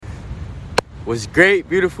Was great,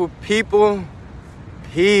 beautiful people.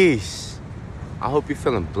 Peace. I hope you're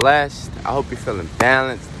feeling blessed. I hope you're feeling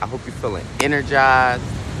balanced. I hope you're feeling energized.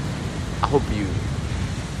 I hope you're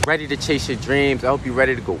ready to chase your dreams. I hope you're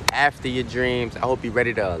ready to go after your dreams. I hope you're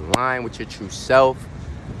ready to align with your true self.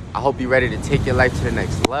 I hope you're ready to take your life to the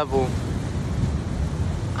next level.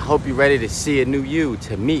 I hope you're ready to see a new you,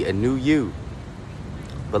 to meet a new you.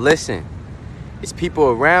 But listen, it's people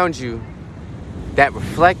around you that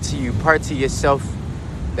reflect to you parts of yourself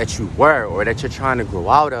that you were or that you're trying to grow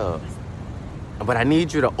out of. But I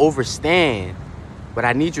need you to understand, but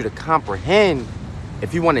I need you to comprehend,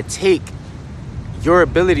 if you want to take your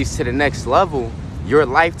abilities to the next level, your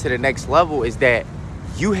life to the next level, is that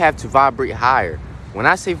you have to vibrate higher. When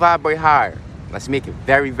I say vibrate higher, let's make it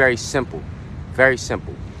very, very simple. Very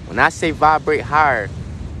simple. When I say vibrate higher,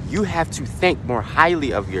 you have to think more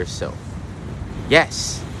highly of yourself.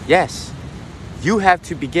 Yes. You have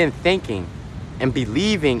to begin thinking and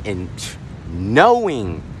believing and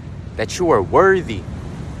knowing that you are worthy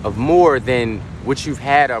of more than what you've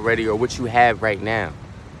had already or what you have right now.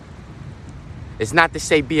 It's not to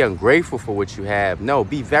say be ungrateful for what you have. No,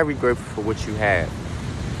 be very grateful for what you have.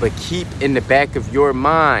 But keep in the back of your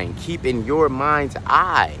mind, keep in your mind's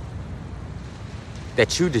eye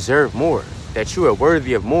that you deserve more, that you are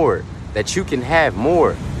worthy of more, that you can have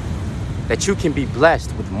more, that you can be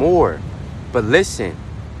blessed with more. But listen,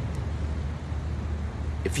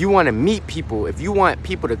 if you want to meet people, if you want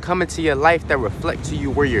people to come into your life that reflect to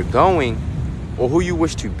you where you're going or who you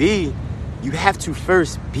wish to be, you have to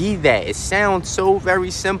first be that. It sounds so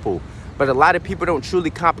very simple, but a lot of people don't truly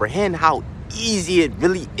comprehend how easy it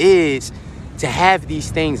really is to have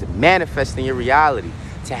these things manifest in your reality,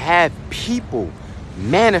 to have people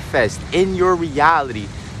manifest in your reality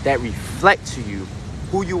that reflect to you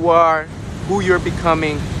who you are, who you're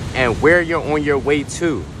becoming, and where you're on your way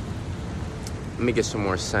to. Let me get some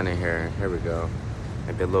more sun in here. Here we go.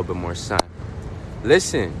 Maybe a little bit more sun.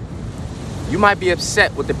 Listen, you might be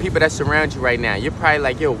upset with the people that surround you right now. You're probably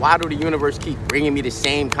like, yo, why do the universe keep bringing me the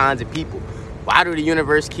same kinds of people? Why do the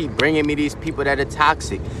universe keep bringing me these people that are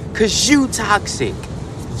toxic? Because you toxic.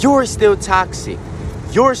 You're still toxic.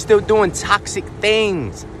 You're still doing toxic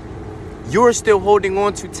things. You're still holding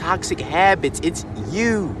on to toxic habits. It's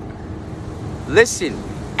you. Listen,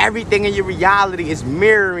 everything in your reality is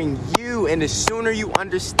mirroring you. And the sooner you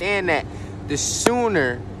understand that, the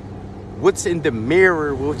sooner what's in the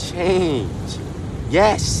mirror will change.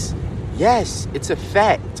 Yes, it's a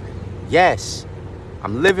fact. Yes,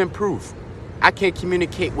 I'm living proof. I can't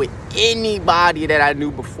communicate with anybody that I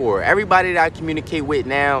knew before. Everybody that I communicate with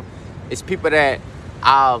now is people that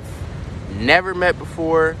I've never met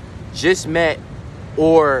before, just met,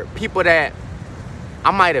 or people that I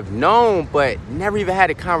might have known but never even had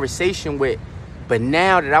a conversation with. But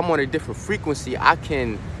now that I'm on a different frequency, I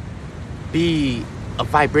can be a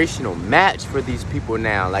vibrational match for these people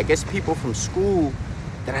now. Like, it's people from school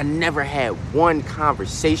that I never had one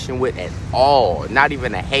conversation with at all. Not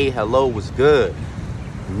even a hey, hello was good.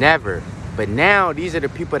 Never. But now these are the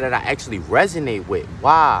people that I actually resonate with.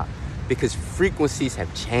 Why? Because frequencies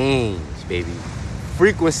have changed, baby.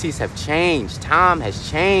 Frequencies have changed. Time has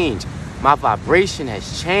changed. My vibration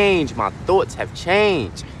has changed. My thoughts have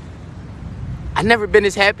changed. I've never been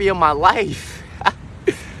this happy in my life.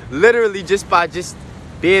 Literally just by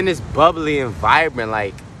being this bubbly and vibrant.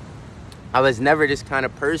 Like, I was never this kind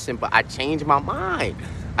of person, but I changed my mind.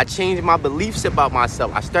 I changed my beliefs about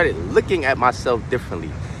myself. I started looking at myself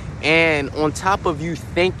differently. And on top of you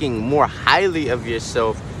thinking more highly of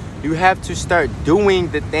yourself, you have to start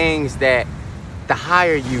doing the things that the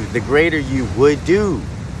higher you, the greater you would do.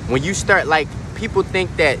 When you start, like, people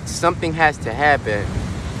think that something has to happen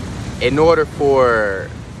in order for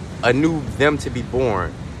a new them to be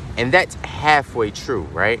born. And that's halfway true,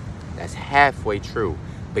 right? That's halfway true.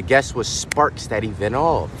 But guess what sparks that event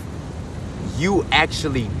off? You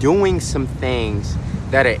actually doing some things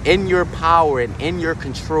that are in your power and in your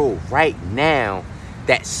control right now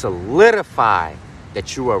that solidify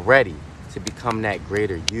that you are ready to become that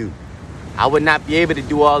greater you. I would not be able to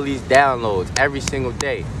do all these downloads every single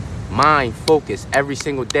day. Mind focus every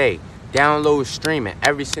single day. Download streaming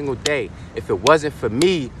every single day. If it wasn't for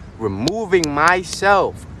me removing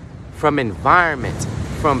myself from environments,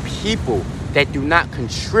 from people that do not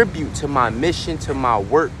contribute to my mission, to my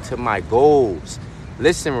work, to my goals.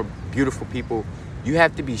 Listen, beautiful people, you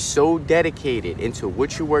have to be so dedicated into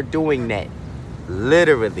what you are doing that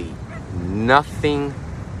literally nothing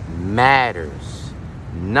matters.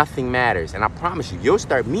 Nothing matters. And I promise you, you'll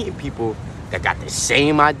start meeting people that got the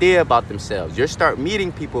same idea about themselves. You'll start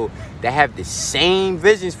meeting people that have the same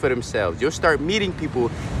visions for themselves. You'll start meeting people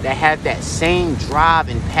that have that same drive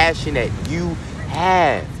and passion that you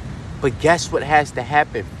have. But guess what has to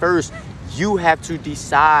happen first? You have to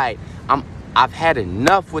decide, I've had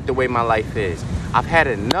enough with the way my life is. I've had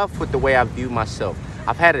enough with the way I view myself.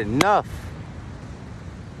 I've had enough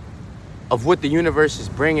of what the universe is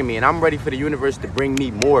bringing me, and I'm ready for the universe to bring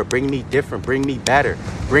me more, bring me different, bring me better,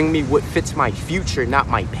 bring me what fits my future, not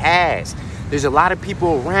my past. There's a lot of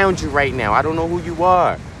people around you right now. I don't know who you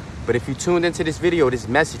are, but if you tuned into this video, this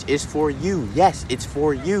message is for you. Yes, it's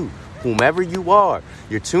for you, whomever you are.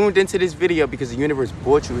 You're tuned into this video because the universe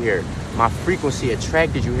brought you here. My frequency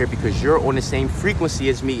attracted you here because you're on the same frequency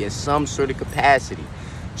as me in some sort of capacity.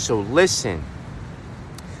 So listen.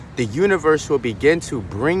 The universe will begin to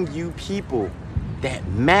bring you people that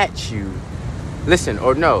match you. Listen,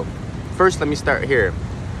 or no. First, let me start here.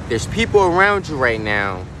 There's people around you right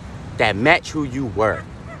now that match who you were.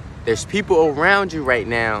 There's people around you right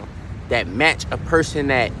now that match a person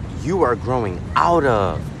that you are growing out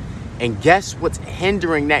of. And guess what's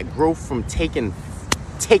hindering that growth from taking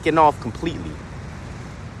off completely?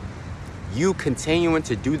 You continuing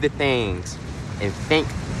to do the things and think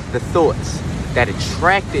the thoughts that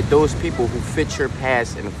attracted those people who fit your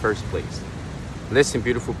past in the first place. Listen,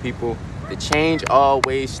 beautiful people, the change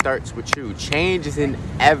always starts with you. Change is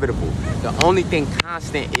inevitable. The only thing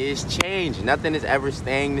constant is change. Nothing is ever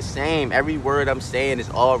staying the same. Every word I'm saying is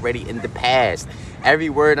already in the past. Every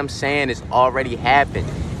word I'm saying is already happened.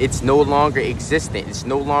 It's no longer existent. It's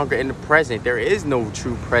no longer in the present. There is no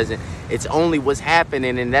true present. It's only what's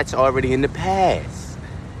happening, and that's already in the past.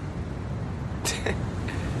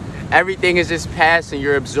 Everything is just passing.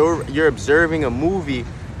 You're observing a movie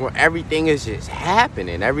where everything is just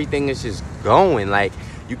happening. Everything is just going. Like,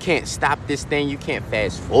 you can't stop this thing. You can't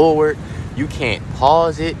fast forward. You can't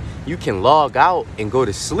pause it. You can log out and go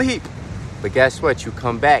to sleep. But guess what? You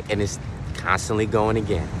come back and it's constantly going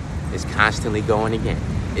again. It's constantly going again.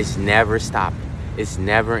 It's never stopping. It's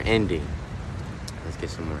never ending. Let's get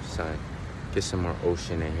some more sun. Get some more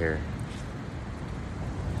ocean in here.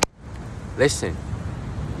 Listen.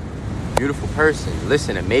 Beautiful person.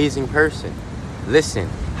 Listen, amazing person. Listen,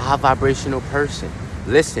 high vibrational person.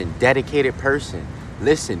 Listen, dedicated person.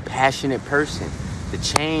 Listen, passionate person. The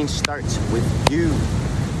change starts with you.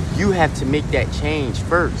 You have to make that change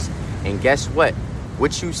first. And guess what?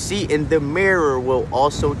 What you see in the mirror will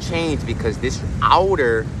also change, because this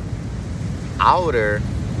outer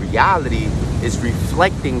reality is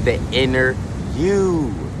reflecting the inner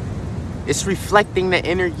you. It's reflecting the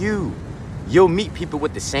inner you. You'll meet people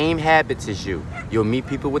with the same habits as you. You'll meet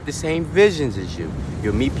people with the same visions as you.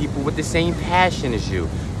 You'll meet people with the same passion as you.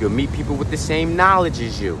 You'll meet people with the same knowledge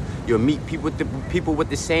as you. You'll meet people with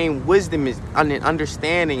the same wisdom and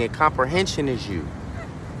understanding and comprehension as you.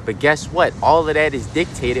 But guess what? All of that is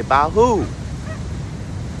dictated by who?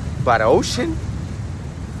 By the ocean?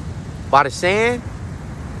 By the sand?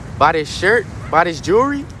 By this shirt? By this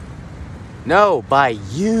jewelry? No, by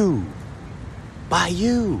you. By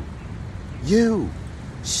you. You.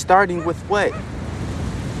 Starting with what?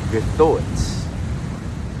 Your thoughts.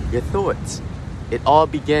 Your thoughts. It all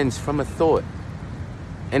begins from a thought.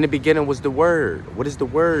 In the beginning was the word. What is the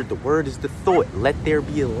word? The word is the thought. Let there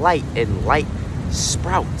be light, and light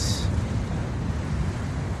sprouts.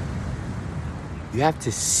 You have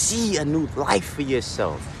to see a new life for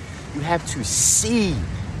yourself. You have to see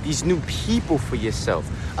these new people for yourself.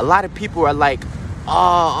 A lot of people are like, oh,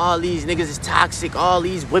 all these niggas is toxic. All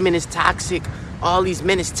these women is toxic. All these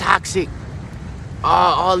men is toxic.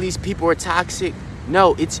 All these people are toxic.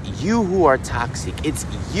 No, it's you who are toxic. It's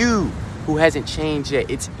you who hasn't changed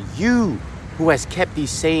yet. It's you who has kept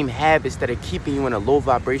these same habits that are keeping you in a low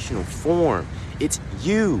vibrational form. It's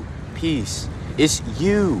you. Peace. It's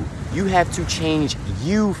you. You have to change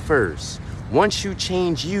you first. Once you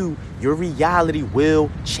change you, your reality will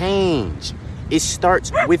change. It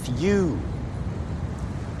starts with you.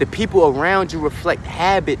 The people around you reflect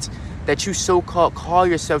habits that you so-called call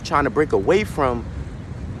yourself trying to break away from,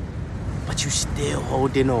 but you still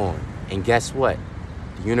holding on. And guess what?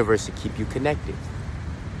 The universe will keep you connected.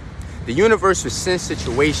 The universe will send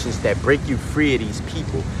situations that break you free of these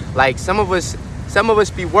people. Like some of us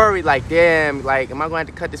be worried, like, damn, like, am I going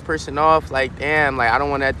to have to cut this person off? Like, damn, like, I don't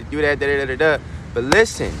want to have to do that, da-da-da-da-da. But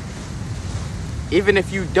listen, even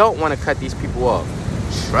if you don't want to cut these people off,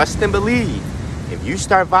 trust and believe. If you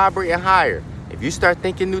start vibrating higher, if you start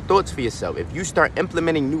thinking new thoughts for yourself, if you start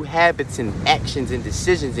implementing new habits and actions and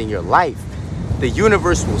decisions in your life, the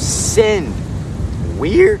universe will send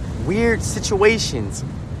weird situations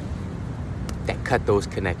that cut those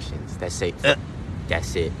connections, that say,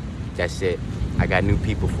 that's it. That's it. I got new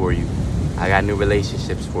people for you. I got new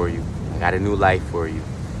relationships for you. I got a new life for you.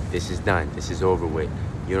 This is done. This is over with.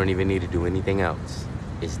 You don't even need to do anything else.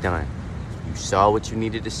 It's done. You saw what you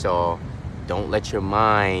needed to saw. Don't let your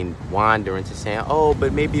mind wander into saying, oh,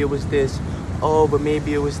 but maybe it was this. Oh, but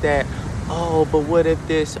maybe it was that. Oh, but what if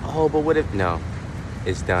this? Oh, but what if... No.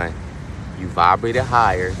 It's done. You vibrated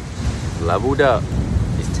higher. Leveled up.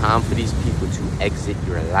 It's time for these people to exit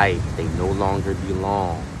your life. They no longer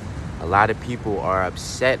belong. A lot of people are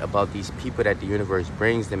upset about these people that the universe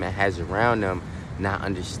brings them and has around them, not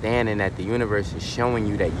understanding that the universe is showing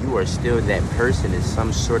you that you are still that person in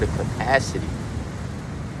some sort of capacity.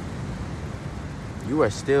 You are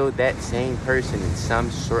still that same person in some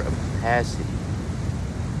sort of capacity.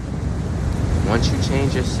 Once you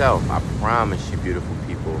change yourself, I promise you, beautiful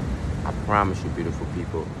people. I promise you, beautiful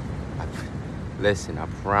people. Listen, I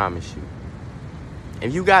promise you.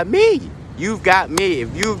 If you got me, you've got me.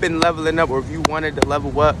 If you've been leveling up, or if you wanted to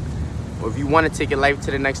level up, or if you want to take your life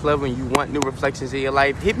to the next level and you want new reflections in your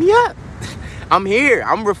life, hit me up. I'm here.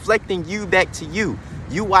 I'm reflecting you back to you.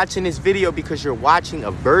 You watching this video because you're watching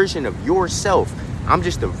a version of yourself. I'm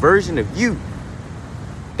just a version of you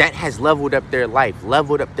that has leveled up their life,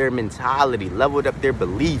 leveled up their mentality, leveled up their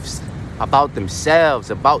beliefs about themselves,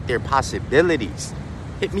 about their possibilities.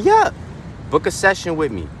 Hit me up. Book a session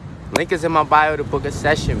with me. Link is in my bio to book a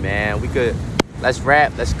session, man. Let's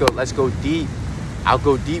rap. Let's go deep. I'll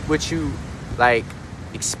go deep with you. Like,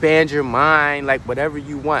 expand your mind, like whatever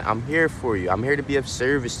you want. I'm here for you. I'm here to be of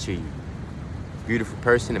service to you. Beautiful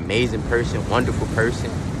person, amazing person, wonderful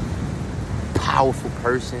person, powerful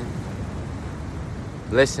person.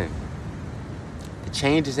 Listen, the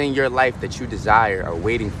changes in your life that you desire are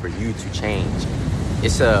waiting for you to change.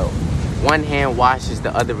 It's a one hand washes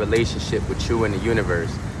the other relationship with you and the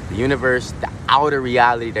universe. The universe, the outer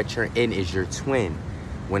reality that you're in is your twin.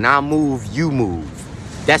 When I move, you move.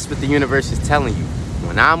 That's what the universe is telling you.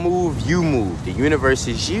 When I move, you move. The universe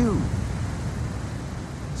is you.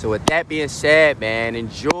 So with that being said, man,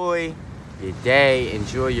 enjoy your day.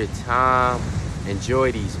 Enjoy your time.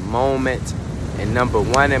 Enjoy these moments. And number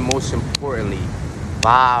one, and most importantly,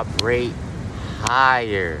 vibrate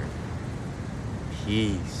higher.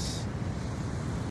 Peace.